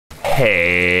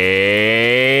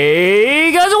Hey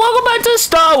guys, and welcome back to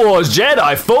Star Wars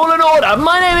Jedi Fallen Order.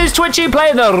 My name is Twitchi,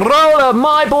 playing the role of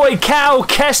my boy Cal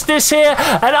Kestis here,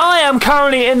 and I am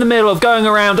currently in the middle of going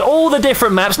around all the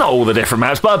different maps, not all the different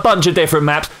maps, but a bunch of different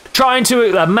maps, trying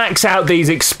to max out these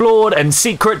explored and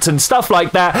secrets and stuff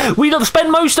like that. We spent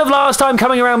most of last time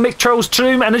coming around Mick Troll's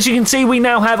tomb, and as you can see, we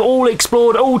now have all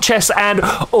explored, all chests, and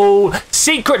all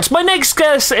secrets. My next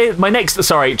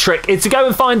trick is to go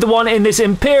and find the one in this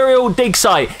Imperial dig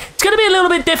site. It's going to be a little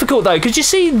bit difficult though, because you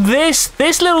see this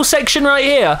little section right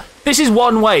here. This is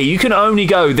one way. You can only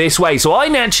go this way, so I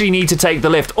naturally need to take the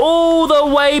lift all the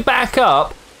way back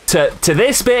up to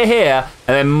this bit here,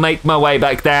 and then make my way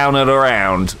back down and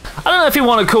around. I don't know if you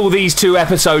want to call these two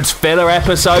episodes filler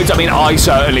episodes. I mean, I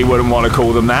certainly wouldn't want to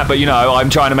call them that, but you know, I'm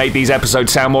trying to make these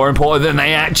episodes sound more important than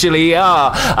they actually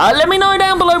are. Let me know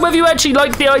down below whether you actually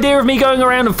like the idea of me going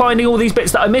around and finding all these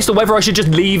bits that I missed, or whether I should just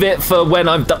leave it for when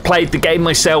I've played the game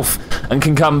myself and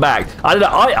can come back. I don't know.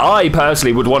 I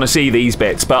personally would want to see these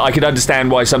bits, but I could understand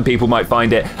why some people might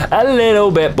find it a little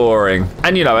bit boring.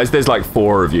 And you know, as there's like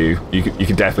 4 of you, you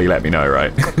can definitely let me know,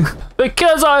 right?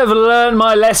 Because I've learned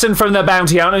my lesson from the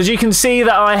bounty hunters, you can see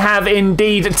that I have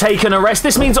indeed taken a rest.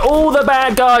 This means all the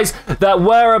bad guys that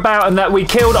were about and that we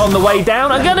killed on the way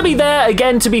down are going to be there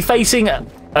again to be facing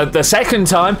the second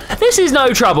time. This is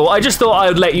no trouble. I just thought I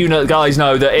would let you guys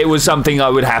know that it was something I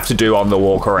would have to do on the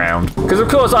walk around. Because of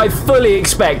course I fully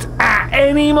expect at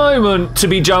any moment to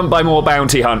be jumped by more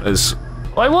bounty hunters.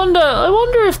 I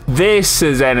wonder if this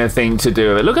has anything to do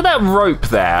with it. Look at that rope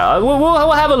there.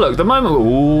 We'll have a look. The moment,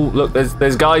 ooh, look,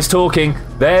 there's guys talking.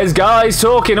 There's guys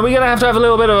talking. Are we going to have a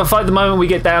little bit of a fight the moment we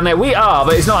get down there? We are,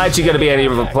 but it's not actually going to be any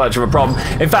of much of a problem.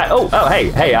 In fact, oh,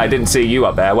 hey, I didn't see you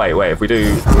up there. Wait, if we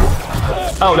do...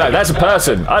 Oh no, that's a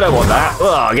person. I don't want that.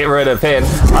 Oh, get rid of him.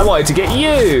 I wanted to get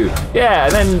you. Yeah,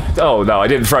 and then... Oh no, I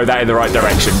didn't throw that in the right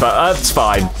direction, but that's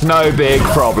fine. No big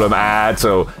problem at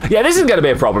all. Yeah, this isn't going to be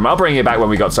a problem. I'll bring it back when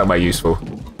we got somewhere useful.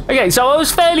 Okay, so I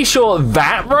was fairly sure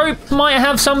that rope might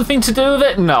have something to do with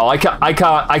it. No, I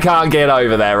can't get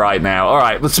over there right now. All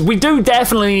right, so we do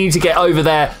definitely need to get over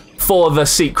there for the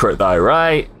secret though,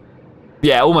 right?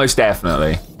 Yeah, almost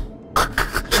definitely.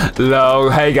 No,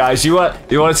 hey guys, you want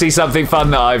to see something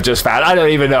fun that I've just found? I don't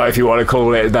even know if you want to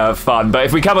call it fun, but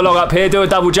if we come along up here, do a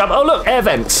double jump. Oh look, air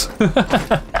vents.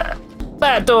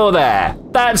 That door there,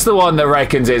 that's the one that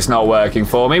reckons it's not working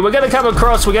for me. We're going to come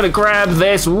across, we're going to grab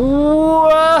this.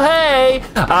 Whoa, hey!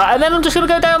 And then I'm just going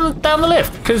to go down the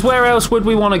lift, because where else would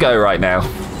we want to go right now?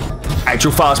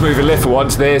 Actual fast-moving lift for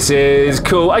once. This is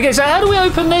cool. Okay, so how do we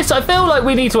open this? I feel like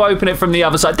we need to open it from the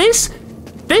other side. This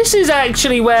is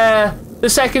actually where the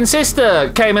second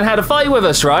sister came and had a fight with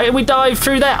us, right? And we dived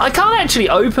through there. I can't actually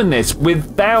open this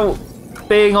without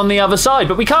being on the other side,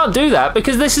 but we can't do that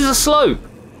because this is a slope.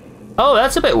 Oh,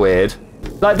 that's a bit weird.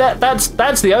 Like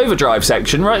that's the overdrive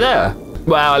section right there.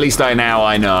 Well, at least now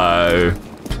I know.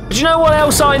 But you know what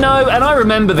else I know? And I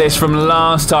remember this from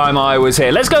last time I was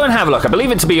here. Let's go and have a look. I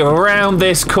believe it to be around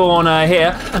this corner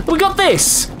here. We got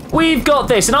this. We've got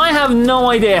this, and I have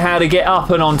no idea how to get up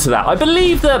and onto that. I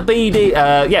believe that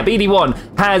BD1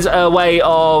 has a way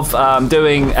of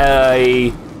doing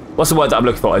a, what's the word that I'm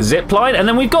looking for? A zip line, and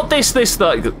then we've got this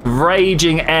like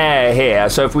raging air here.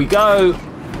 So if we go,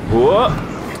 whoa,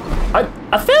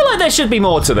 I feel like there should be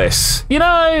more to this. You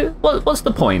know, what's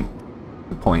the point?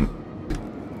 The point.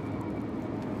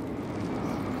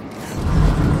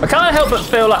 I can't help but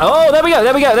feel like, oh, there we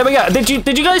go. Did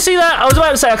you guys see that? I was about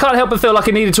to say, I can't help but feel like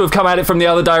I needed to have come at it from the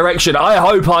other direction. I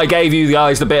hope I gave you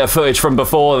guys the bit of footage from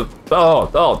before.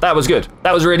 Oh, that was good.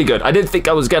 That was really good. I didn't think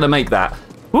I was gonna make that.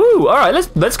 Woo, all right,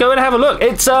 let's go and have a look.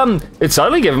 It's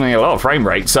certainly giving me a lot of frame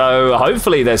rate, so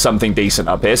hopefully there's something decent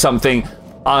up here, something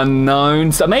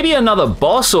unknown, so maybe another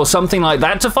boss or something like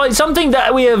that to fight, something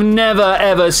that we have never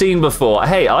ever seen before.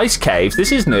 Hey, ice caves,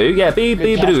 this is new. Yeah,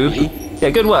 yeah,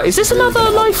 good work. Is this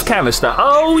another life canister?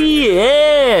 Oh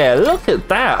yeah, look at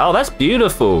that. Oh, that's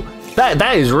beautiful.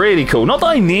 That is really cool. Not that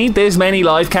I need this many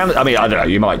life canisters. I mean, I don't know.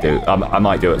 You might do. I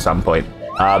might do at some point.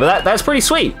 But that's pretty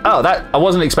sweet. Oh, I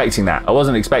wasn't expecting that. I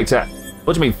wasn't expecting that.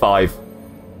 What do you mean 5?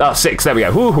 Oh, 6. There we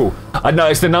go. Woohoo! I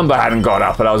noticed the number hadn't gone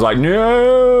up, and I was like,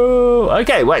 no.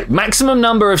 Okay, wait. Maximum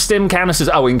number of stim canisters.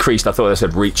 Oh, increased. I thought I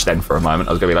said reach then for a moment.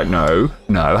 I was gonna be like, no,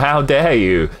 how dare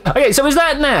you? Okay, so is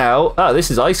that now? Oh,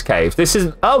 this is ice cave. This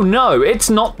is. Oh no,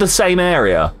 it's not the same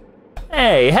area.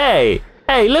 Hey,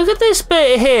 look at this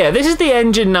bit here. This is the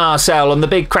engine nacelle on the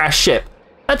big crash ship.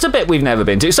 That's a bit we've never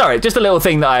been to. Sorry, just a little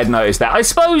thing that I had noticed there. I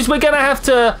suppose we're going to have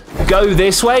to go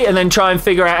this way and then try and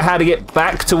figure out how to get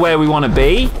back to where we want to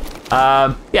be.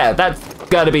 Yeah,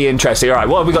 going to be interesting. All right,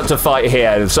 what have we got to fight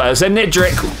here? So,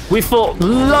 Nidric, we fought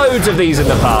loads of these in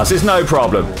the past. It's no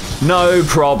problem. No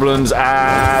problems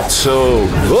at all.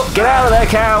 Oh, get out of there,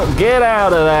 Cal. Get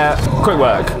out of there. Quick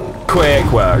work.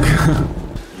 Quick work.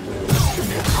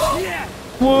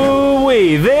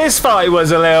 Woo-wee. This fight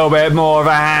was a little bit more of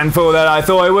a handful than I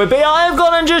thought it would be. I have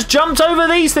gone and just jumped over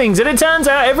these things, and it turns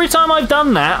out every time I've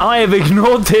done that, I have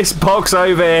ignored this box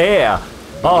over here.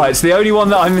 Oh, it's the only one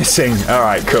that I'm missing. All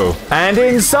right, cool. And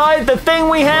inside the thing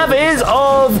we have is,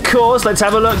 of course, let's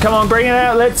have a look. Come on, bring it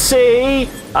out. Let's see.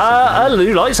 A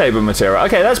new lightsaber material.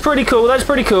 Okay, that's pretty cool. That's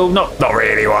pretty cool. Not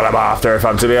really what I'm after, if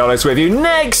I'm to be honest with you.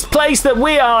 Next place that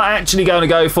we are actually going to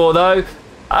go for, though,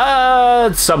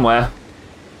 somewhere.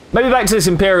 Maybe back to this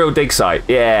Imperial dig site.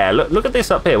 Yeah, look at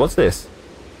this up here. What's this?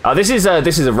 Oh, this is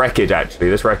a wreckage, actually.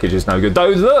 This wreckage is no good. Though,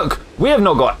 look, we have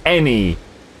not got any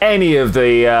of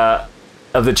the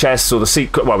chests or the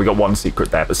secret. Well, we got one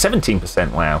secret there, but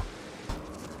 17%. Wow.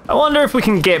 I wonder if we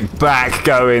can get back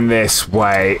going this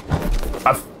way.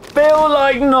 I feel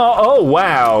like not. Oh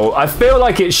wow. I feel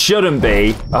like it shouldn't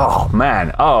be. Oh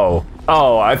man. Oh.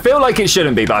 I feel like it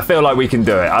shouldn't be, but I feel like we can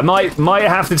do it. I might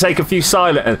have to take a few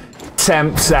silent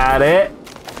attempts at it.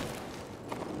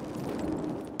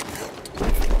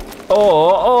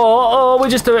 Oh, we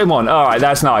just do it in one. All right,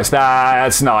 that's nice.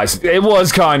 That's nice. It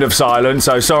was kind of silent,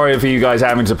 so sorry for you guys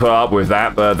having to put up with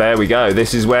that, but there we go.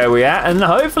 This is where we're at, and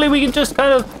hopefully we can just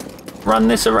kind of run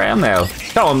this around now.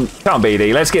 Come on,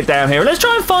 BD. Let's get down here. And let's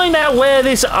try and find out where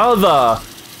this other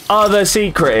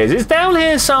secret is. It's down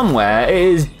here somewhere. It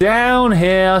is down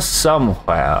here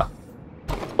somewhere.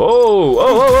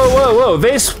 Whoa.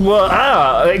 This was,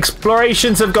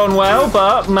 explorations have gone well,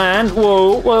 but man,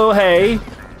 whoa, hey.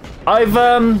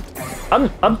 I'm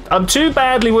too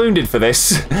badly wounded for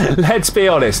this. Let's be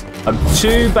honest. I'm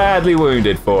too badly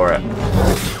wounded for it.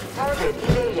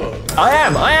 I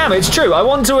am. It's true. I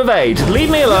want to evade.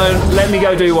 Leave me alone. Let me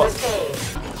go do what.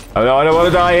 Oh no, I don't want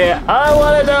to die here. I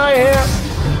want to die here.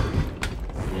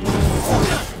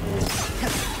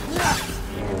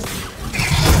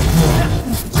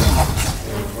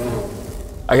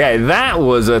 Okay, that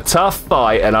was a tough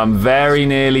fight, and I'm very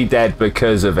nearly dead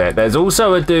because of it. There's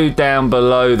also a dude down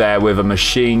below there with a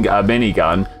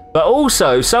minigun, but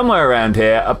also somewhere around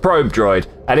here, a probe droid.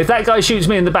 And if that guy shoots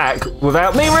me in the back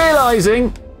without me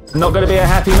realizing, I'm not going to be a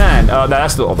happy man. Oh, no,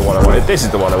 that's not the one I wanted. This is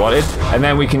the one I wanted. And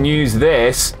then we can use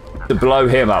this to blow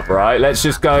him up, right? Let's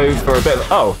just go for a bit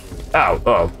of...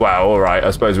 Oh, wow, all right.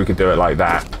 I suppose we could do it like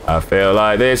that. I feel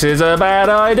like this is a bad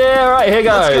idea. Right, here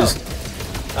goes.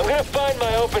 I'm gonna find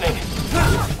my opening.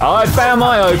 I found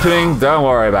my opening. Don't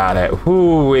worry about it.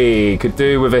 Ooh-wee. Could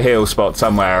do with a heal spot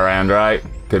somewhere around, right?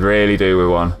 Could really do with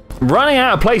one. Running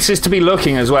out of places to be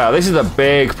looking as well. This is a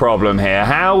big problem here.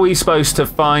 How are we supposed to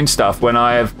find stuff when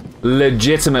I have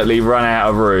legitimately run out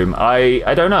of room? I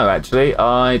don't know, actually.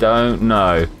 I don't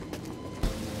know.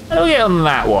 How do we get on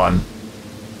that one?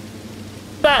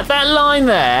 That line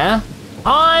there,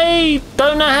 I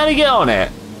don't know how to get on it.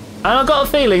 And I've got a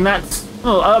feeling that's...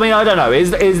 Oh, I mean, I don't know.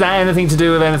 Is that anything to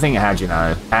do with anything? How do you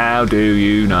know? How do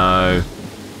you know?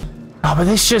 Oh, but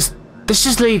this just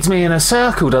leads me in a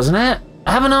circle, doesn't it?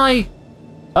 Haven't I?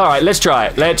 All right, let's try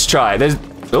it. Let's try it. There's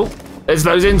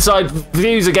those inside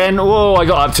views again. Whoa, I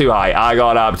got up too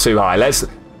high.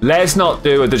 Let's not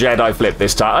do the Jedi flip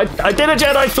this time. I did a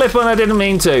Jedi flip when I didn't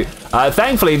mean to.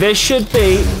 Thankfully, this should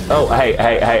be... Oh,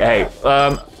 hey.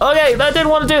 Okay, I didn't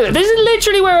want to do it. This is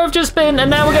literally where I've just been,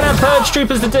 and now we're going to have purge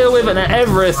troopers to deal with and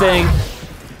everything.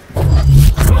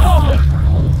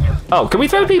 Oh, can we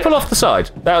throw people off the side?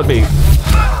 That would be...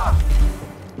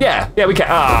 Yeah, we can.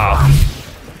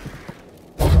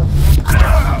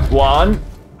 One.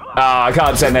 I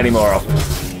can't send any more off.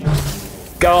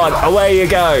 Go on, away you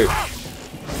go.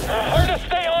 Hard to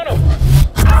stay on him.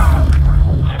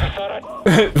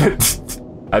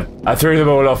 I threw them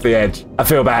all off the edge. I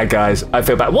feel bad, guys. I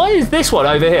feel bad. Why is this one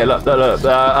over here? Look.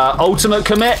 Ultimate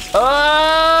commit.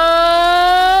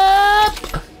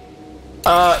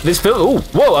 This feels... Oh,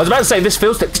 whoa, I was about to say this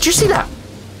feels... Did you see that?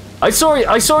 I saw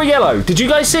a yellow. Did you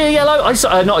guys see a yellow? I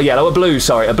saw... not a yellow, a blue.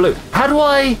 Sorry, a blue. How do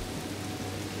I...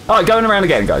 All right, going around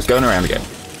again, guys. Going around again.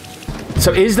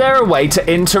 So is there a way to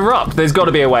interrupt? There's got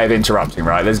to be a way of interrupting,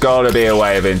 right? There's got to be a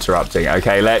way of interrupting.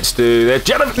 Okay, let's do this.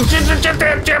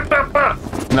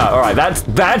 No, all right,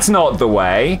 that's not the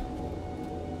way.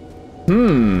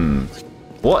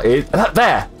 What is...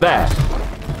 There.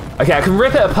 Okay, I can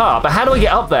rip it apart, but how do I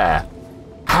get up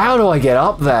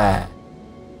there?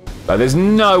 But there's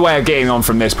no way of getting on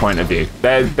from this point of view.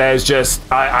 There's just...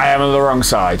 I am on the wrong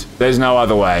side. There's no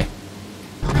other way.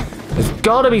 There's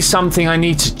got to be something I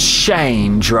need to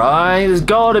change, right? There's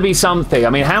got to be something. I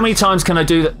mean, how many times can I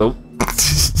do that? Oh.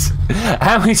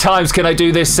 How many times can I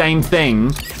do this same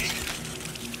thing?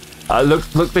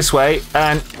 Look this way,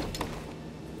 and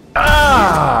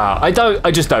I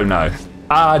just don't know.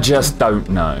 I just don't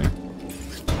know.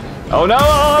 Oh no,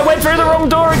 I went through the wrong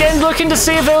door again, looking to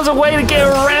see if there was a way to get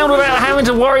around without having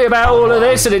to worry about all of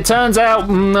this, and it turns out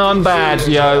I'm bad,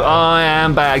 yo. I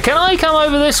am bad. Can I come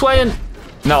over this way and?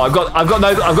 No, I've got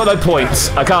no points.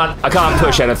 I can't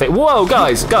push anything. Whoa,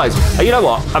 guys, you know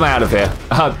what? I'm out of here.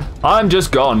 I'm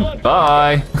just gone.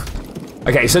 Bye.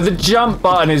 Okay, so the jump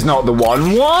button is not the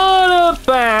one. What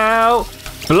about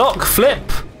block flip?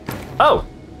 Oh.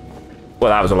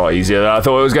 Well, that was a lot easier than I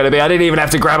thought it was going to be. I didn't even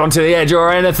have to grab onto the edge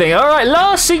or anything. All right,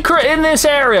 last secret in this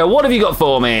area. What have you got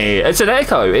for me? It's an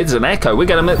echo. It's an echo. We're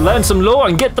going to learn some lore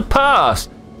and get the pass.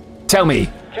 Tell me.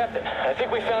 Captain, I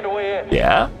think we found a way in.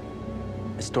 Yeah?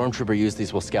 A stormtrooper used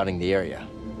these while scouting the area.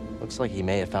 Looks like he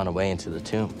may have found a way into the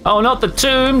tomb. Oh, not the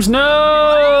tombs,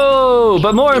 no!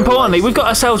 But more importantly, we've got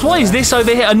ourselves, what is this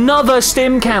over here? Another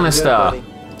stim canister.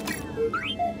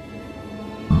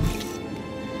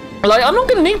 Like, I'm not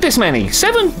gonna need this many.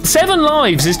 Seven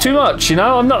lives is too much, you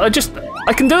know?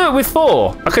 I can do it with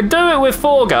 4. I can do it with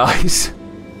 4, guys.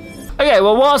 Okay,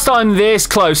 well, whilst I'm this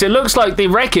close, it looks like the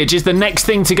wreckage is the next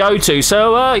thing to go to.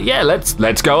 So, yeah,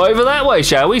 let's go over that way,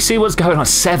 shall we? See what's going on.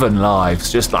 7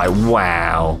 lives, just like,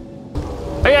 wow.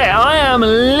 Okay, I am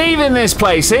leaving this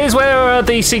place. Here's where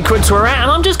the secrets were at,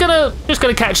 and I'm just gonna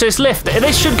catch this lift.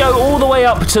 This should go all the way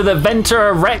up to the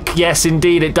Ventura wreck. Yes,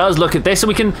 indeed, it does. Look at this, and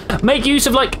we can make use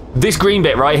of like this green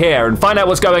bit right here and find out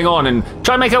what's going on, and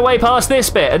try and make our way past this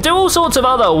bit, and do all sorts of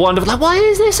other wonderful. Like, what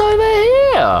is this over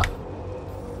here?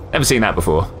 Never seen that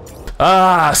before.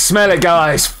 Ah, smell it,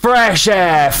 guys. Fresh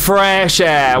air, fresh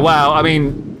air. Wow, I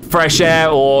mean, fresh air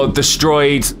or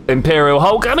destroyed Imperial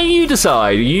Hulk. I mean, you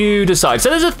decide, you decide. So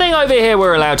there's a thing over here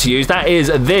we're allowed to use. That is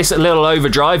this little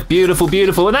overdrive. Beautiful,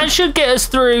 beautiful. And that should get us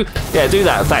through. Yeah, do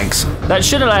that, thanks. That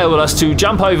should allow us to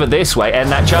jump over this way,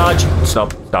 end that charge.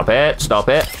 Stop it.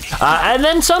 And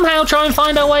then somehow try and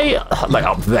find our way, like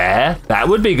up there. That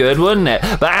would be good, wouldn't it?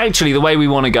 But actually, the way we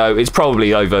want to go is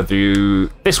probably over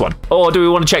through this one. Or do we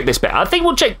want to check this bit? I think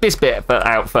we'll check this bit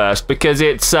out first because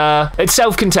it's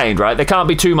self-contained, right? There can't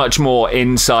be too much more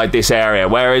inside this area.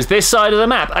 Whereas this side of the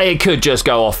map, it could just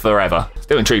go off forever.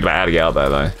 Still intrigued about how to get up there,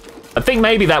 though. I think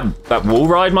maybe that wall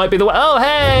ride might be the way. Oh,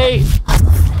 hey!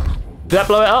 Did that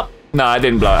blow it up? No, I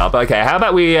didn't blow it up. Okay, how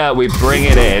about we bring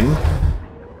it in?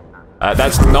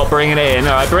 That's not bringing it in.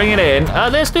 All right, bring it in.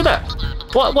 Let's do that.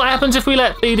 What happens if we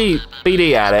let BD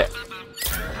at it?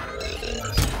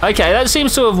 Okay, that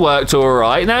seems to have worked all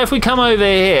right. Now, if we come over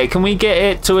here, can we get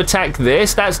it to attack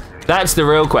this? That's the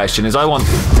real question, is I want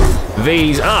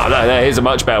these. Oh, no, here's a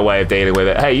much better way of dealing with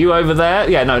it. Hey, you over there?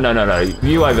 Yeah, no.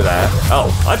 You over there.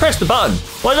 Oh, I pressed the button.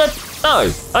 Why did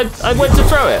No, I went to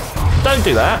throw it. Don't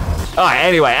do that. All right,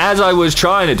 anyway, as I was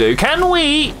trying to do, can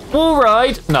we wall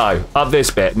ride? No, up this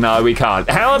bit. No, we can't.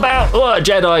 How about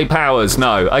Jedi powers?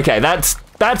 No. Okay, that's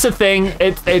a thing.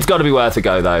 It's got to be worth a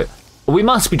go, though. We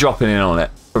must be dropping in on it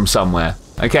from somewhere.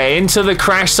 Okay, into the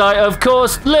crash site, of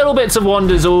course. Little bits of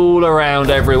wonders all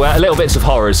around everywhere. Little bits of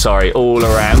horrors, sorry, all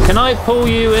around. Can I pull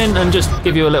you in and just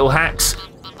give you a little hacks?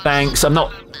 Thanks. I'm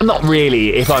not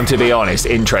really, if I'm to be honest,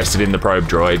 interested in the probe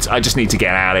droids. I just need to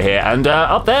get out of here. And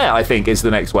up there, I think, is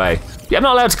the next way. Yeah, I'm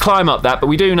not allowed to climb up that, but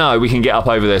we do know we can get up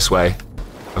over this way.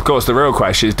 Of course, the real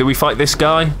question is, do we fight this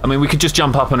guy? I mean, we could just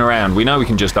jump up and around. We know we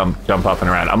can just jump up and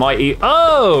around. I might eat...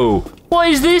 Oh! What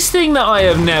is this thing that I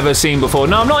have never seen before?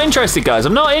 No, I'm not interested, guys.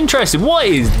 I'm not interested. What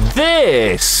is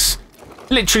this?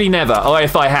 Literally never. Oh,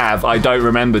 if I have, I don't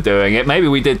remember doing it. Maybe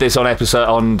we did this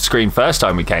on screen first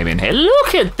time we came in here.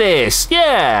 Look at this.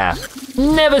 Yeah.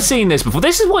 Never seen this before.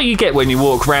 This is what you get when you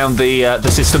walk around the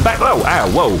system back. Oh, ow,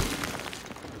 whoa.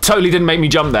 Totally didn't make me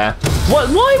jump there. What?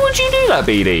 Why would you do that,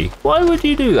 BD? Why would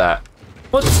you do that?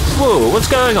 What's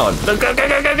going on?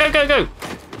 Go.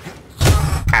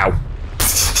 Ow.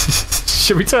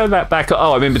 Should we turn that back?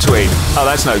 Oh, I'm in between. Oh,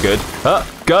 that's no good.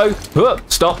 Go.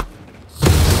 Stop.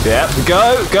 Yeah,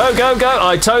 go.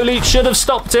 I totally should have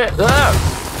stopped it.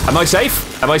 Am I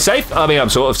safe? I mean, I'm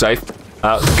sort of safe.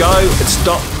 Go,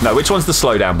 stop. No, which one's the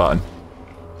slow down button?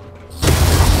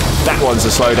 That one's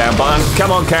the slow down button.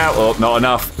 Come on, cow. Oh, not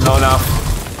enough.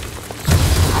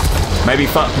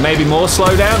 Maybe more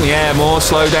slow down? Yeah, more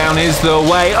slow down is the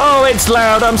way. Oh, it's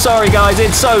loud. I'm sorry, guys.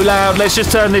 It's so loud. Let's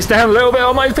just turn this down a little bit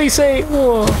on my PC.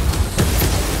 Whoa.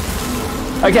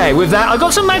 Okay, with that, I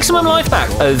got some maximum life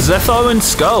back. A Zephoan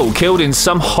skull killed in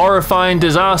some horrifying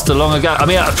disaster long ago. I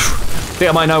mean, I think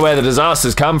I might know where the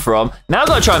disasters come from. Now I've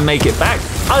got to try and make it back.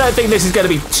 I don't think this is going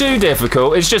to be too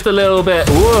difficult. It's just a little bit,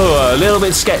 whoa, a little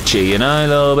bit sketchy, you know, a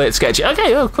little bit sketchy.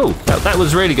 Okay, oh, cool. That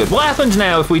was really good. What happens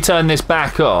now if we turn this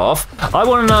back off? I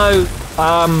want to know,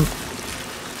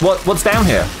 what's down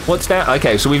here? What's down?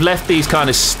 Okay, so we've left these kind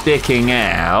of sticking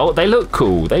out. They look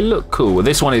cool. They look cool.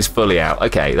 This one is fully out.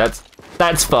 Okay, that's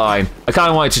fine. I kind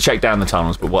of wanted to check down the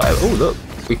tunnels, but whatever. Oh, look,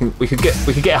 we could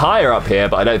get higher up here,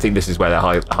 but I don't think this is where they're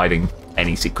hiding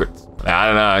any secrets. I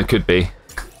don't know. It could be.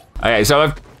 Okay,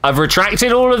 so I've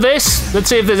retracted all of this. Let's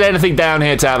see if there's anything down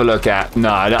here to have a look at. No,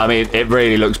 I mean, it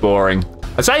really looks boring.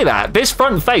 I say that, this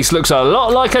front face looks a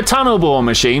lot like a tunnel bore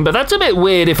machine, but that's a bit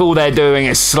weird if all they're doing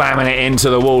is slamming it into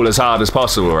the wall as hard as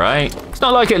possible, right? It's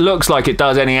not like it looks like it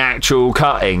does any actual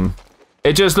cutting.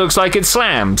 It just looks like it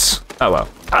slams. Oh, well.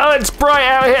 Oh, it's bright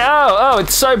out here. Oh,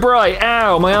 it's so bright.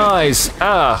 Ow, my eyes.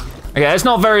 Ah. Okay, that's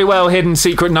not very well hidden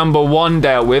secret number 1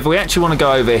 dealt with. We actually want to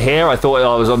go over here. I thought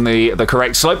I was on the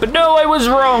correct slope, but no, I was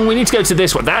wrong. We need to go to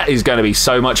this one. That is going to be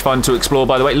so much fun to explore,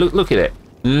 by the way. Look at it.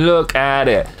 Look at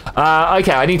it.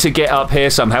 Okay, I need to get up here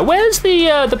somehow. Where's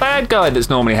the bad guy that's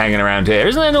normally hanging around here?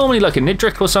 Isn't there normally like a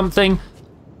Nidric or something?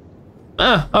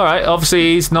 All right,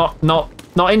 obviously he's not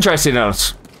interested in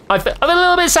us. I'm a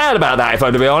little bit sad about that, if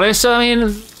I'm to be honest. I mean,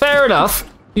 fair enough.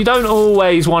 You don't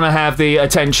always want to have the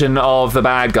attention of the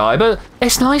bad guy, but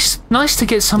it's nice to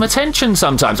get some attention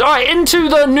sometimes. All right, into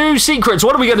the new secrets.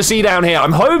 What are we going to see down here?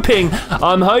 I'm hoping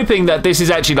that this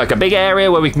is actually like a big area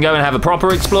where we can go and have a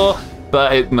proper explore,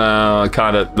 but it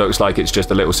kind of looks like it's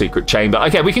just a little secret chamber.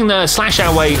 Okay, we can slash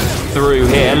our way through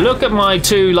here. Look at my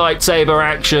 2 lightsaber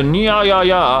action.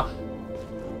 Yeah.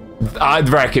 I'd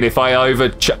reckon if I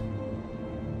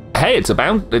Hey, it's a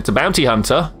bounty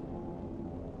hunter.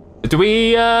 Do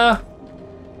we,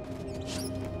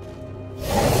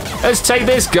 let's take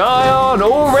this guy on.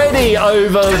 Already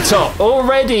over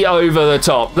the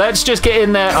top. Let's just get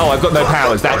in there. Oh, I've got no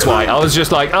powers, that's why. I was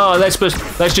just like, oh, let's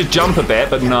just jump a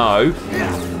bit, but no.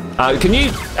 Can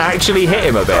you actually hit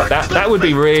him a bit? That would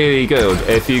be really good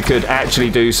if you could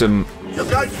actually do some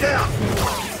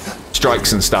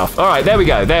strikes and stuff. All right, there we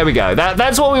go.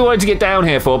 That's what we wanted to get down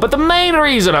here for, but the main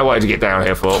reason I wanted to get down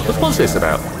here for, what's this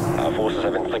about? Our forces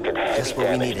have inflicted heavy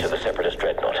damage to the Separatist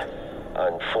dreadnought.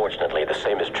 Unfortunately, the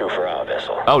same is true for our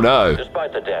vessel. Oh no.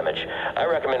 Despite the damage, I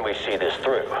recommend we see this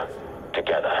through.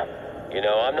 Together. You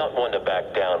know, I'm not one to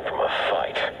back down from a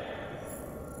fight.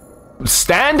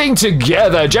 Standing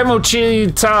together, General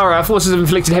Chitara, our forces have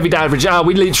inflicted heavy damage.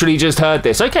 We literally just heard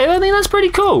this. Okay, I think that's pretty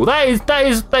cool. That is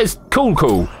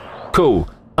cool.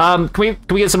 Can we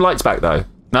get some lights back though?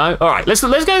 No? All right, let's go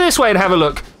this way and have a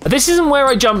look. This isn't where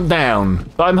I jumped down,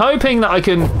 but I'm hoping that I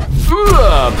can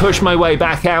push my way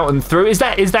back out and through. Is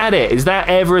that it? Is that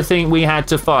everything we had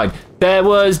to find? There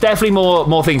was definitely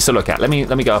more things to look at. Let me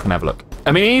go up and have a look.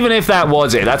 I mean, even if that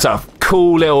was it, that's a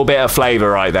cool little bit of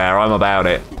flavor right there. I'm about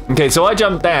it. Okay, so I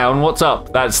jumped down. What's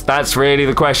up? That's really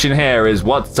the question here is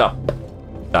what's up?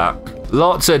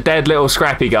 Lots of dead little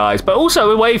scrappy guys, but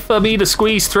also a way for me to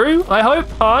squeeze through, I hope.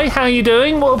 Hi, how you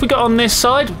doing? What have we got on this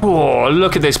side? Oh,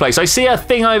 look at this place. I see a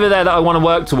thing over there that I want to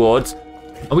work towards.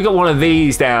 And we got one of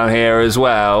these down here as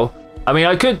well. I mean,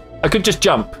 I could just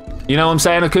jump. You know what I'm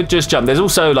saying? I could just jump. There's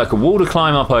also like a wall to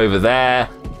climb up over there,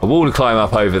 a wall to climb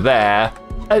up over there.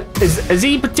 Is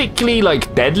he particularly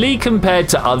like deadly compared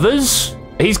to others?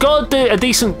 He's got a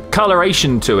decent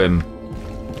coloration to him.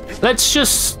 Let's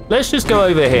just go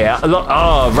over here.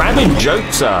 Oh, Rabid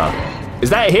Jokesa. Is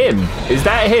that him? Is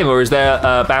that him, or is there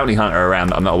a bounty hunter around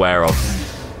that I'm not aware of?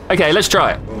 Okay, let's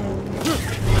try it.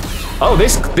 Oh,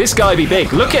 this guy be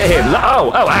big. Look at him.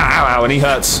 Ow, and he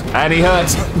hurts.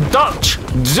 Dodge.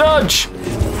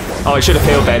 Oh, I should have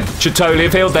healed then. Should totally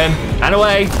have healed then. And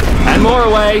away. And more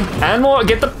away. And more.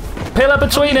 Get the pillar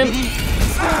between him.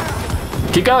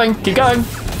 Keep going.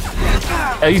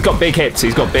 Oh, he's got big hits.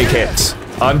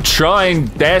 I'm trying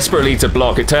desperately to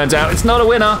block. It turns out it's not a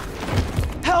winner.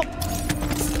 Help!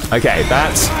 Okay,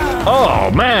 that's... Oh,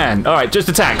 man. All right, just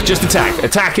attack.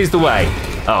 Attack is the way.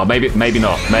 Oh, maybe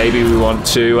not. Maybe we want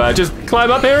to just climb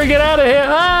up here and get out of here.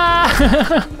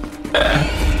 Ah!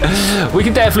 We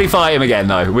can definitely fight him again,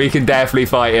 though.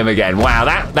 Wow,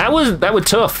 that was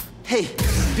tough. Hey,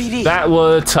 BD. That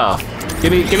was tough.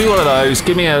 Give me one of those.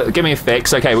 Give me a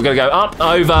fix. Okay, we're gonna go up,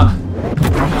 over.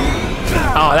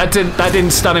 Oh, that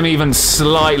didn't stun him even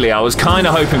slightly. I was kind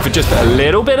of hoping for just a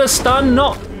little bit of stun,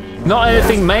 not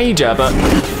anything major, but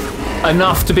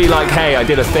enough to be like, hey, I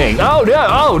did a thing. Oh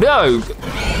no!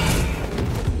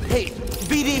 Hey,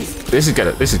 BD. This is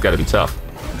gonna be tough.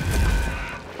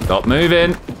 Stop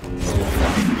moving.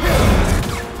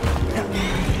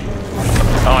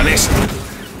 Oh, I missed.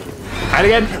 And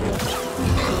again.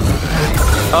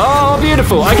 Oh,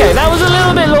 beautiful. Okay, that was a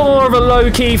little bit more of a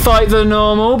low-key fight than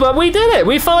normal, but we did it.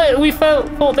 We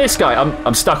fought this guy.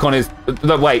 I'm stuck on his...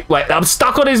 Wait. I'm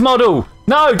stuck on his model.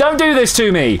 No, don't do this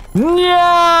to me. No!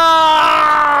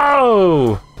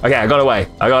 Okay, I got away.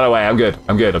 I'm good.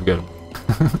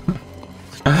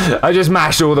 I just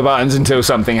mashed all the buttons until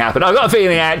something happened. I got a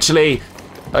feeling, actually,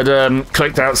 I'd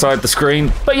clicked outside the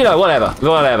screen. But, you know, whatever.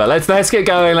 Let's get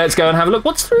going. Let's go and have a look.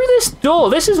 What's through this door?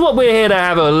 This is what we're here to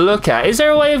have a look at. Is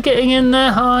there a way of getting in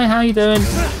there? Hi, how you doing?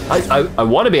 I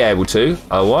want to be able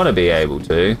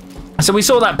to. So we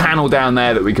saw that panel down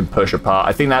there that we could push apart.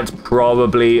 I think that's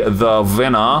probably the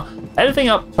winner. Anything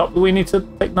up top that we need to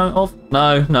take note of?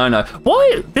 No.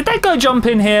 Why? Did that guy jump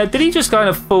in here? Did he just kind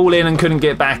of fall in and couldn't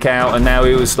get back out? And now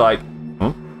he was like...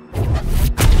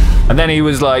 And then he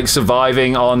was like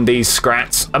surviving on these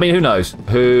scrats. I mean, who knows?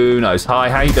 Hi,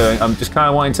 how you doing? I'm just kind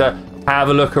of wanting to have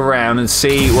a look around and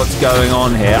see what's going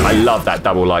on here. I love that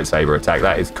double lightsaber attack.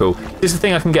 That is cool. Is this the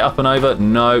thing I can get up and over?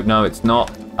 No, it's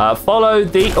not. Follow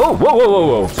the... Oh,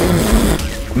 whoa.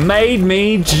 Made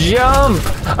me jump.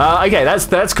 Okay,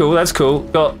 that's cool.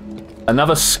 Got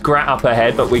another scrat up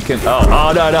ahead, but we can...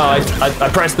 Oh, no. I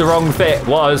pressed the wrong fit.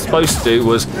 What I was supposed to do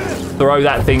was throw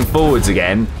that thing forwards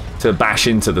again to bash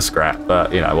into the scrap,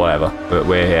 but you know, whatever. But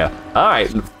we're here. All right,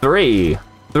 three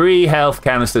health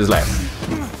canisters left.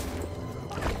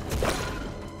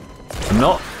 I'm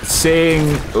not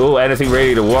seeing anything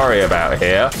really to worry about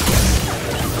here.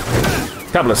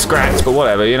 Couple of scrats, but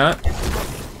whatever, you know.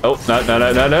 Oh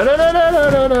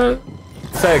no.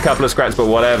 Say a couple of scrats, but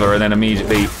whatever, and then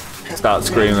immediately start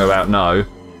screaming about no.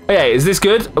 Okay, is this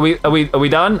good? Are we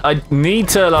done? I need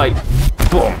to like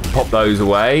boom, pop those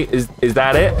away. Is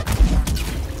that it?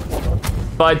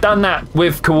 If I'd done that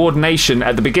with coordination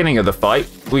at the beginning of the fight,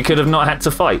 we could have not had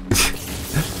to fight.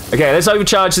 Okay, let's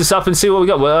overcharge this up and see what we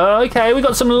got. Well, okay, we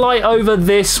got some light over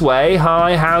this way.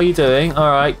 Hi, how are you doing?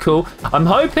 All right, cool. I'm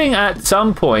hoping at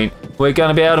some point we're going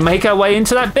to be able to make our way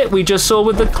into that bit we just saw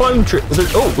with the clone trip.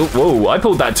 Whoa, I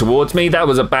pulled that towards me. That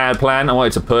was a bad plan. I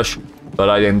wanted to push, but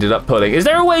I ended up pulling. Is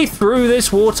there a way through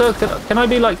this water? Can I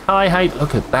be like, hi, hey,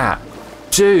 look at that.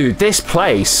 Dude, this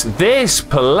place. I'm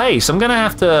going to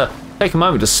have to take a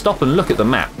moment to stop and look at the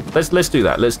map. Let's do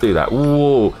that.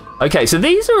 Whoa. Okay, so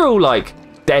these are all like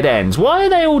dead ends. Why are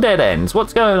they all dead ends?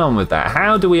 What's going on with that?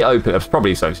 How do we open? It's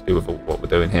probably something to do with what we're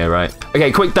doing here, right?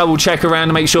 Okay, quick double check around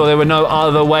to make sure there were no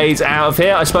other ways out of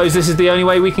here. I suppose this is the only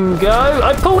way we can go.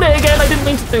 I pulled it again. I didn't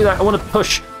mean to do that. I want to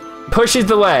push. Push is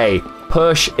the way.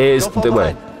 Push is the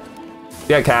way.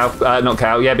 Yeah, Cal. Not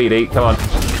Cal. Yeah, BD. Come on.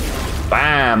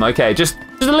 Bam. Okay, just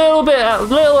a little bit,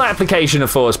 little application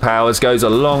of force powers goes a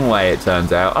long way, it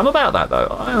turns out. I'm about that, though.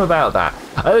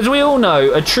 As we all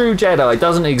know, a true Jedi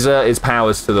doesn't exert his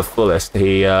powers to the fullest.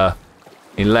 He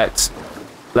lets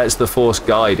the force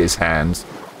guide his hands.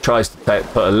 Tries to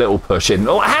put a little push in.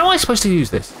 Oh, how am I supposed to use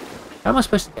this? How am I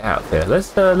supposed to get out here?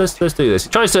 Let's do this.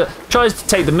 Tries to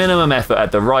take the minimum effort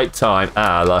at the right time.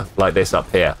 Like this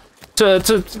up here.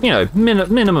 To you know,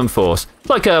 minimum force. It's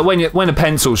like when a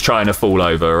pencil's trying to fall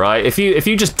over, right? If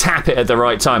you just tap it at the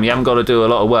right time, you haven't got to do a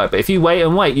lot of work. But if you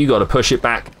wait, you got to push it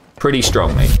back pretty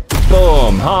strongly.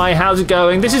 Boom. Hi, how's it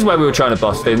going? This is where we were trying to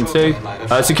bust into.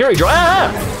 Security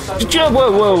drop.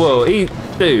 Whoa.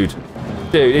 Dude,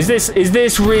 is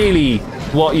this really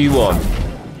what you want?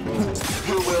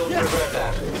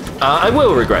 I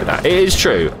will regret that. It is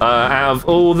true. Out of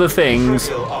all the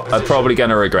things, I'm probably going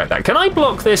to regret that. Can I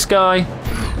block this guy?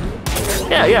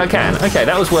 Yeah, I can. Okay,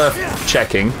 that was worth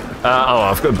checking.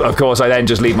 Of course, I then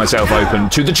just leave myself open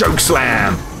to the choke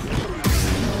slam.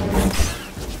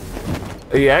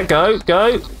 Yeah, go.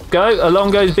 Along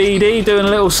goes BD, doing a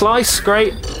little slice.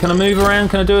 Great. Can I move around?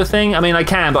 Can I do a thing? I mean, I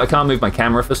can, but I can't move my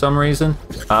camera for some reason.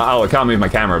 I can't move my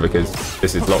camera because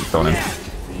this is locked on him.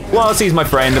 Whilst he's my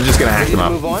friend, I'm just gonna hack him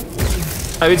up.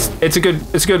 Oh, it's a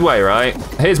good way, right?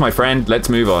 Here's my friend. Let's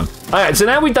move on. All right, so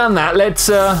now we've done that. Let's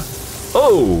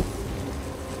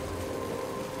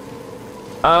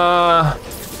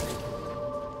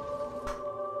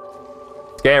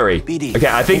scary. Okay,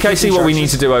 I think I see what we need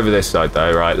to do over this side,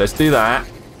 though. Right, let's do that,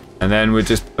 and then I'm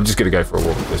just gonna go for a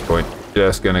walk at this point.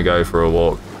 Just gonna go for a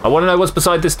walk. I want to know what's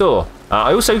beside this door.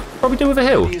 I also probably do with a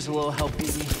hill.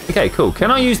 Okay, cool.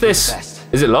 Can I use this?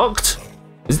 Is it locked?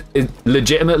 Is it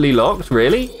legitimately locked?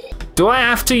 Really? Do I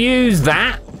have to use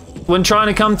that when trying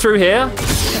to come through here?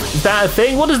 Is that a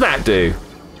thing? What does that do?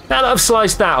 Now that I've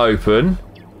sliced that open,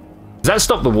 does that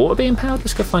stop the water being powered?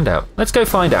 Let's go find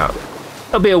out.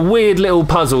 That'll be a weird little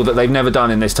puzzle that they've never done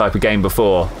in this type of game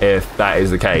before, if that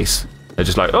is the case. They're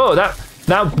just like, oh, that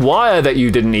wire that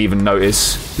you didn't even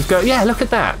notice. Just go, yeah, look at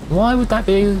that. Why would that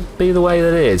be the way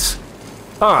that it is?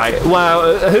 All right,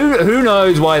 well, who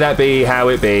knows why that be how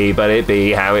it be, but it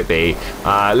be how it be.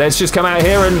 Let's just come out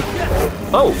here and...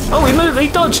 Oh, he moved, he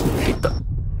dodged.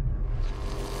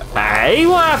 Hey,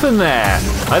 what happened there?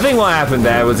 I think what happened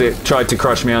there was it tried to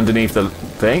crush me underneath the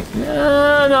thing.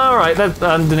 No, all right, that's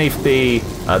underneath the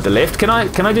lift. Can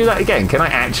I do that again? Can I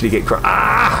actually get crushed?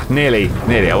 Ah, nearly,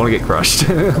 I want to get crushed.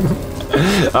 All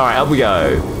right, up we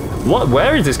go.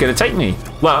 Where is this going to take me?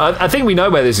 Well, I think we know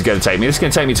where this is going to take me. This is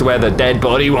going to take me to where the dead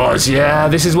body was. Yeah,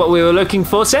 this is what we were looking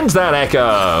for. Sends that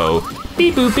echo.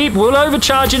 Beep, boop, beep. We'll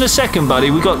overcharge in a second, buddy.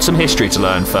 We've got some history to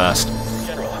learn first.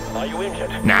 General, are you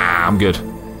injured? Nah, I'm good.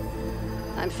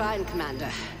 I'm fine, Commander.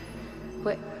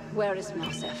 Where is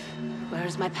Marsef? Where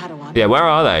is my Padawan? Yeah, where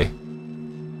are they?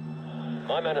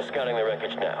 My men are scouting the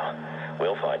wreckage now.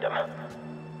 We'll find them.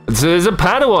 So there's a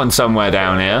Padawan somewhere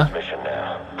down here. Mission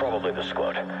now. Probably the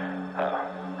squad.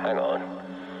 Oh, hang on.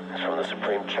 It's from the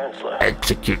Supreme Chancellor.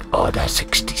 Execute Order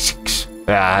 66.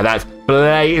 Ah, that's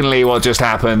blatantly what just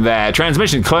happened there.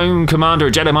 Transmission: Clone Commander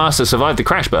and Jedi Master survived the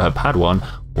crash, but her Padawan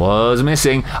was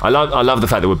missing. I love the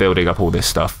fact that we're building up all this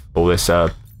stuff, all this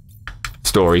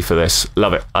story for this.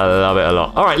 Love it. I love it a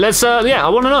lot. All right, let's. Yeah, I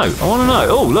want to know.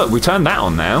 Oh, look, we turned that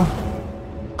on now.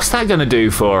 What's that gonna do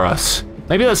for us?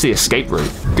 Maybe that's the escape route.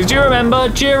 Because do you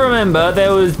remember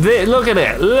there was this, look at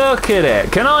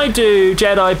it. Can I do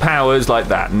Jedi powers like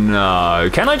that? No.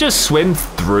 Can I just swim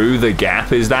through the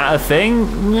gap? Is that a thing?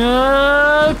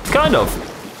 Kind of.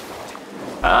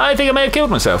 I think I may have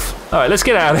killed myself. All right, let's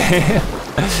get out of here.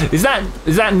 Is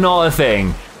that not a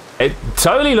thing? It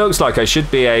totally looks like I should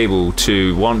be able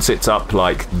to, once it's up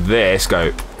like this,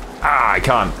 go, I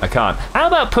can't. How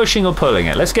about pushing or pulling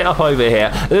it? Let's get up over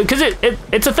here. Because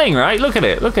it's a thing, right? Look at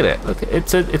it.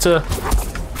 It's a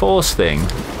force thing.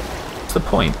 What's the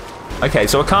point? Okay,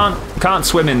 so I can't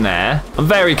swim in there. I'm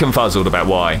very confuzzled about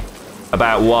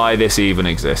why this even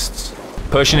exists.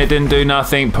 Pushing it didn't do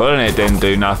nothing. Pulling it didn't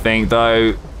do nothing,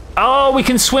 though. Oh, we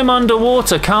can swim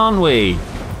underwater, can't we?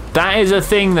 That is a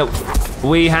thing that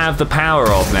we have the power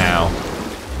of now.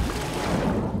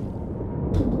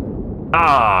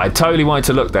 Ah, I totally wanted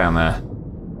to look down there.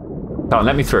 Oh,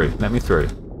 let me through.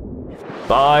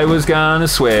 If I was gonna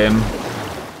swim,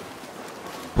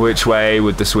 which way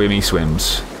would the swimmy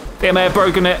swims? I think I may have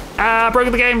broken it.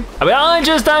 Broken the game. I mean, I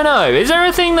just don't know. Is there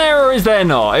a thing there or is there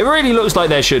not? It really looks like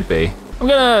there should be. I'm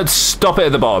gonna stop it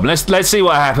at the bottom. Let's see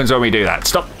what happens when we do that.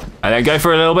 Stop. And then go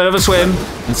for a little bit of a swim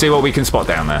and see what we can spot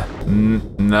down there.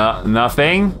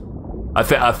 Nothing? I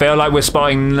feel like we're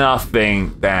spotting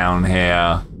nothing down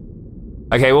here.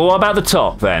 Okay, well, what about the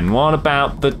top then? What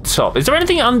about the top? Is there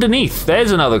anything underneath?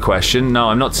 There's another question. No,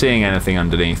 I'm not seeing anything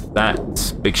underneath.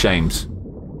 That's big shames.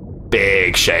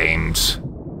 Big shames.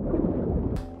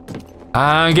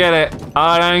 I don't get it.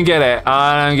 I don't get it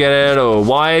at all.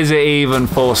 Why is it even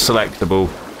force selectable?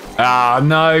 Ah,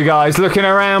 no, guys. Looking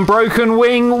around, broken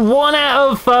wing. 1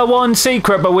 out of 1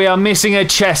 secret, but we are missing a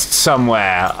chest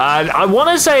somewhere. I want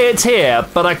to say it's here,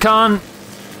 but I can't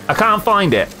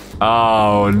find it.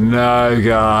 Oh no,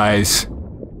 guys.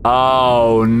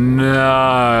 Oh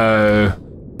no.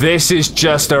 This is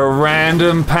just a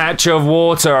random patch of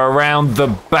water around the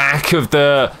back of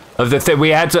the thing. We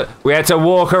had to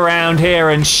walk around here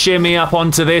and shimmy up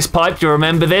onto this pipe. Do you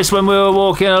remember this when we were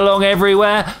walking along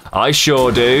everywhere? I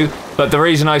sure do. But the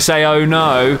reason I say oh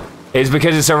no is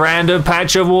because it's a random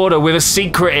patch of water with a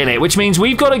secret in it, which means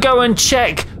we've got to go and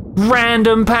check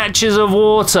random patches of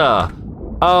water.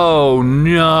 Oh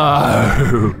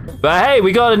no! But hey,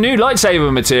 we got a new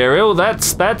lightsaber material.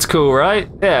 That's cool, right?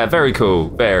 Yeah, very cool,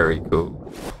 very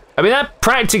cool. I mean, that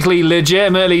practically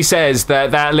legitimately says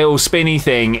that little spinny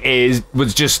thing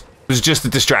was just a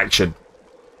distraction.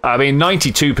 I mean,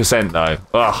 92% though.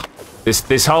 Ugh,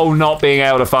 this whole not being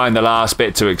able to find the last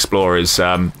bit to explore is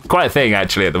quite a thing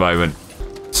actually at the moment.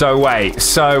 So wait,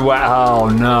 oh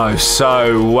no,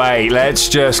 let's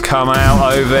just come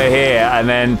out over here and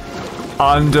then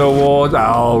underwater.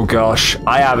 Oh gosh,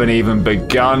 I haven't even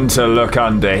begun to look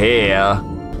under here.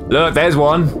 Look, there's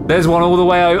one all the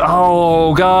way over.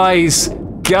 Oh guys,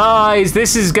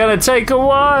 this is gonna take a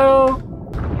while.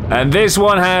 And this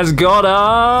one has got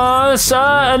us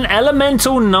an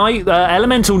elemental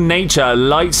nature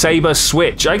lightsaber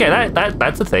switch. Okay,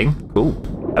 that's a thing.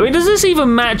 Cool. I mean, does this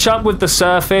even match up with the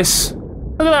surface?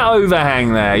 Look at that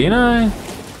overhang there, you know?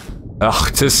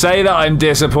 Ugh, to say that I'm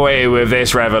disappointed with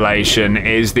this revelation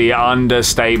is the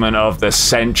understatement of the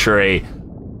century.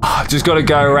 I've just got to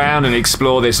go around and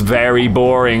explore this very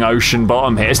boring ocean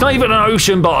bottom here. It's not even an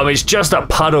ocean bottom, it's just a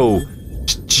puddle.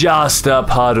 It's just a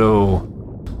puddle.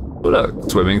 Oh,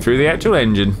 look, swimming through the actual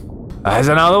engine. There's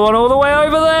another one all the way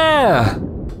over there.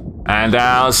 And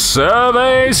our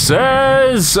survey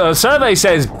says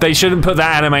they shouldn't put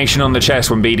that animation on the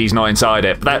chest when BD's not inside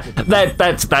it.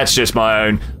 That's just my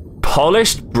own.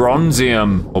 Polished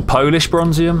bronzium or Polish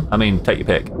bronzium. I mean, take your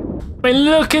pick. I mean,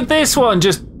 look at this one,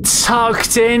 just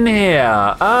tucked in here.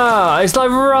 Ah, it's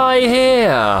like right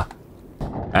here.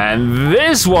 And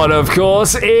this one, of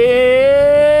course, is a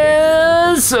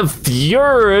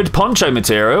Fured poncho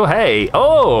material. Hey,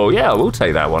 oh yeah, we'll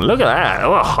take that one. Look at that.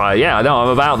 Oh yeah, I know I'm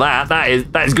about that. That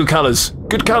is good colours.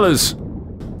 Good colours.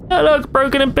 Oh, look,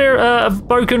 broken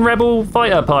rebel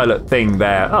fighter pilot thing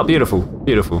there. Oh, beautiful,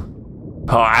 beautiful.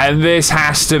 Oh, and this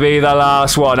has to be the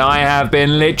last one. I have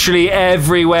been literally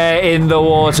everywhere in the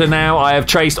water now. I have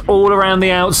traced all around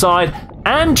the outside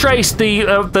and traced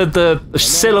the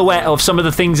silhouette of some of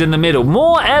the things in the middle.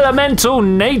 More elemental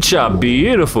nature.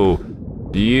 Beautiful.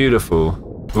 Beautiful.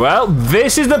 Well,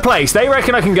 this is the place. They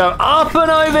reckon I can go up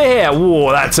and over here.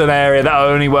 Whoa, that's an area that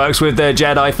only works with the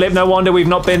Jedi flip. No wonder we've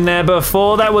not been there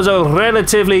before. That was a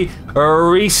relatively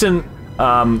recent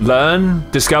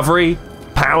discovery.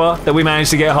 Power that we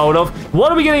managed to get hold of.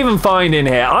 What are we going to even find in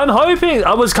here? I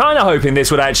was kind of hoping this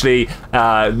would actually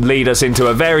lead us into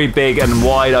a very big and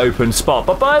wide open spot,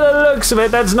 but by the looks of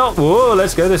it, that's not, whoa,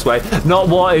 let's go this way, not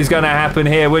what is going to happen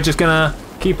here. We're just going to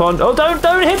keep on, oh,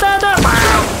 don't hit that,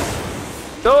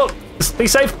 oh, be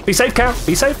safe, Cal,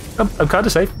 be safe, I'm kind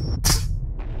of safe.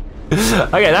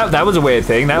 Okay, that was a weird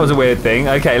thing,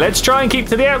 Okay, let's try and keep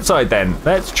to the outside then.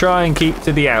 Let's try and keep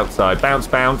to the outside, bounce.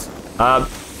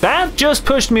 That just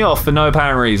pushed me off for no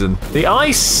apparent reason. The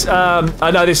ice, I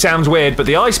know this sounds weird, but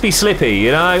the ice be slippy, you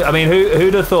know? I mean,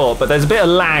 who'd have thought? But there's a bit of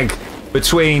lag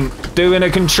between doing a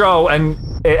control and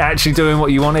it actually doing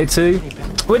what you want it to,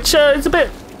 which is a bit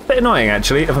annoying,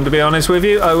 actually, if I'm to be honest with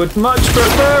you. I would much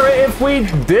prefer it if we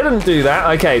didn't do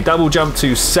that. Okay, double jump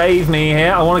to save me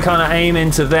here. I want to kind of aim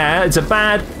into there. It's a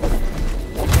bad...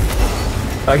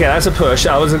 Okay, that's a push.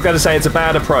 I was going to say it's a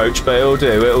bad approach, but it'll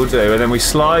do. And then we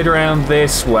slide around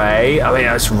this way. I mean,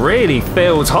 it really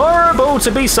feels horrible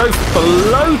to be so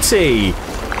floaty.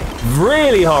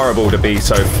 Really horrible to be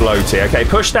so floaty. Okay,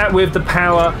 push that with the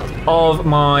power of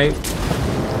my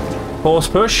horse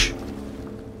push.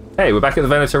 Hey, we're back at the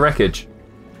Venator wreckage.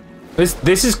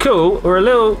 This is cool. We're a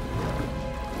little...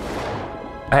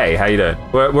 Hey, how you doing?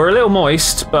 We're a little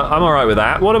moist, but I'm all right with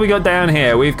that. What do we got down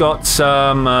here? We've got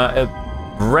some...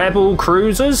 Rebel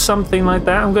cruisers, something like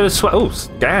that. I'm going to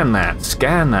scan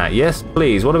that. Yes,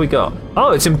 please. What do we got?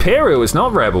 Oh, it's Imperial. It's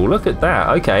not Rebel. Look at that.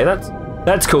 Okay,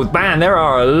 that's cool. Man, there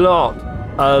are a lot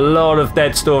of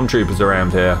dead stormtroopers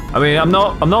around here. I mean, I'm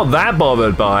not that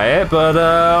bothered by it, but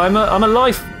I'm a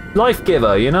life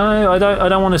giver. You know, I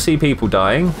don't want to see people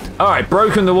dying. All right,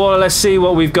 broken the water. Let's see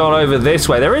what we've got over this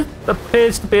way. There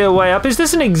appears to be a way up. Is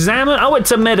this an examine? Oh,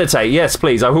 it's a meditate. Yes,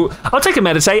 please. I'll take a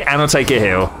meditate and I'll take a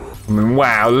heal. I mean,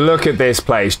 wow, look at this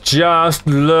place. Just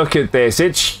look at this.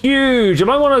 It's huge. I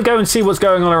might want to go and see what's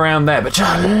going on around there, but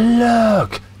just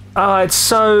look. Oh, it's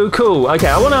so cool. Okay,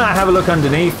 I want to have a look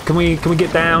underneath. Can we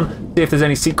get down? See if there's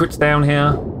any secrets down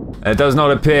here. There does not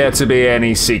appear to be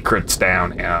any secrets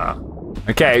down here.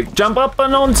 Okay, jump up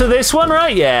and onto this one,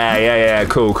 right? Yeah.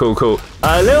 Cool.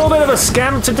 A little bit of a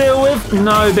scamp to deal with.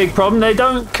 No big problem. They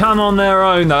don't come on their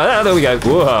own, though. There we go.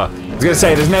 Whoa. I was going to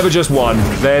say, there's never just one.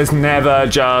 And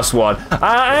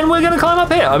we're going to climb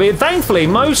up here. I mean, thankfully,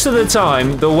 most of the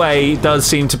time, the way does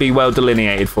seem to be well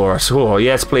delineated for us. Oh,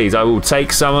 yes, please. I will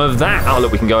take some of that. Oh,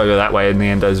 look, we can go over that way in the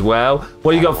end as well.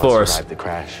 What do you got for us? The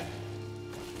crash.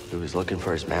 He was looking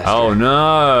for his master. Oh,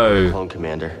 no. Clone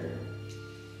commander.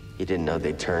 He didn't know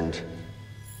they turned.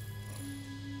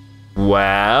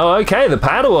 Well, okay, the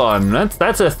Padawan.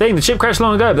 That's a thing. The ship crashed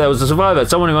long ago, but there was a survivor,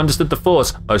 someone who understood the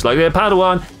Force. Most likely a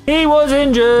Padawan. He was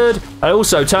injured. And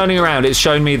also, turning around, it's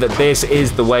shown me that this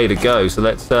is the way to go. So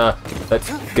let's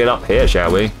get up here,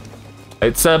 shall we?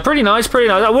 It's pretty nice.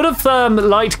 I would have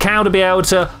liked Cal to be able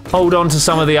to hold on to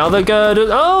some of the other girders.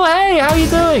 Oh, hey, how are you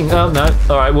doing? Oh, no.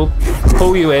 All right, we'll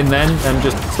pull you in then and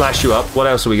just slash you up. What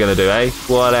else are we going to do, eh?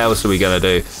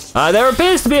 There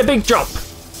appears to be a big drop.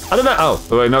 I don't know. Oh,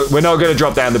 we're not going to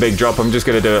drop down the big drop. I'm just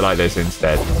going to do it like this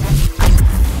instead.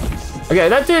 Okay,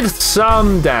 that did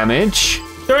some damage.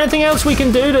 Is there anything else we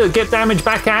can do to get damage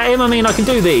back at him? I mean, I can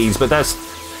do these, but it's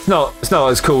not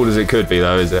as cool as it could be,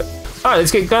 though, is it? All right,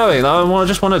 let's get going. I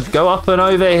just want to go up and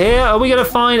over here. Are we going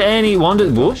to find any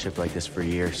wonders? A ship like this for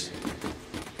years.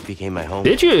 It became my home.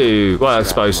 Did you? Well, I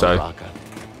suppose so.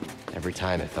 Every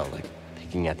time it felt like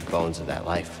picking at the bones of that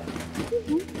life.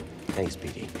 Thanks,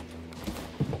 BD.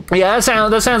 Yeah,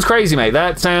 that sounds crazy, mate.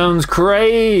 That sounds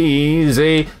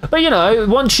crazy. But, you know,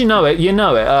 once you know it, you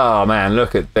know it. Oh, man,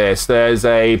 look at this. There's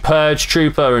a purge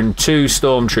trooper and 2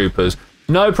 stormtroopers.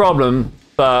 No problem,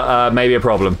 but maybe a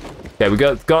problem. Okay, we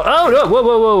got. Oh, no,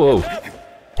 whoa.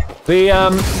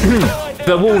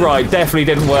 The wall ride definitely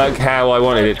didn't work how I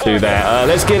wanted it to there.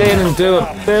 Let's get in and do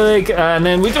a big, and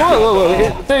then we do.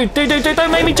 Whoa. Dude,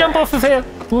 don't make me jump off of here.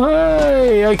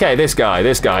 Whoa. Okay, this guy.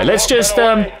 Let's just,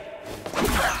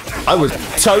 I was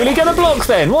totally gonna block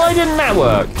then. Why didn't that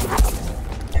work?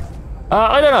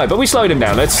 I don't know, but we slowed him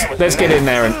down. Let's get in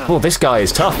there and. Oh, this guy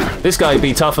is tough. This guy would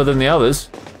be tougher than the others.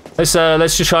 Let's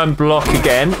just try and block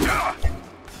again.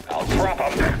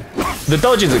 The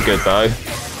dodges are good though.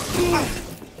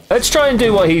 Let's try and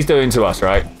do what he's doing to us,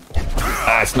 right?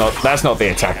 That's not the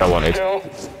attack I wanted.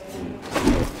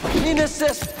 Need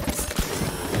assist.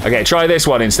 Okay, try this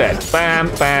one instead. Bam,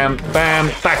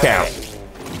 back out.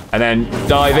 And then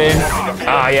dive in.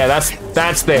 Ah, yeah, that's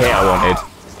the hit I wanted.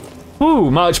 Ooh,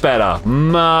 much better.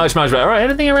 Much better. All right,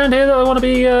 anything around here that I want to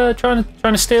be trying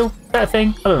to steal? Is that a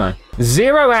thing? I don't know.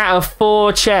 0 out of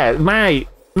 4 chests.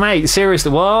 Mate,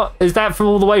 seriously, what? Is that from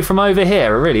all the way from over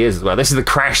here? It really is as well. This is the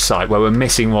crash site where we're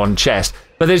missing 1 chest.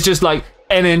 But there's just like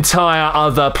an entire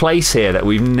other place here that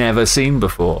we've never seen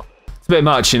before. It's a bit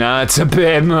much, you know? It's a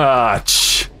bit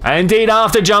much. Indeed,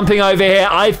 after jumping over here,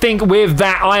 I think with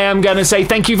that, I am going to say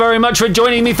thank you very much for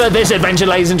joining me for this adventure,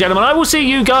 ladies and gentlemen. I will see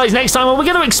you guys next time when we're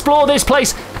going to explore this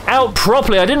place out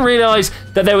properly. I didn't realize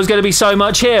that there was going to be so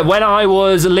much here. When I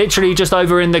was literally just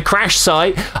over in the crash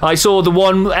site, I saw the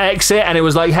 1 exit and it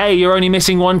was like, hey, you're only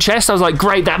missing 1 chest. I was like,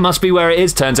 great, that must be where it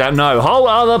is. Turns out, no, whole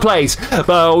other place. But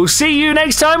I'll see you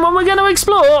next time when we're going to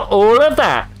explore all of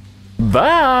that. Bye.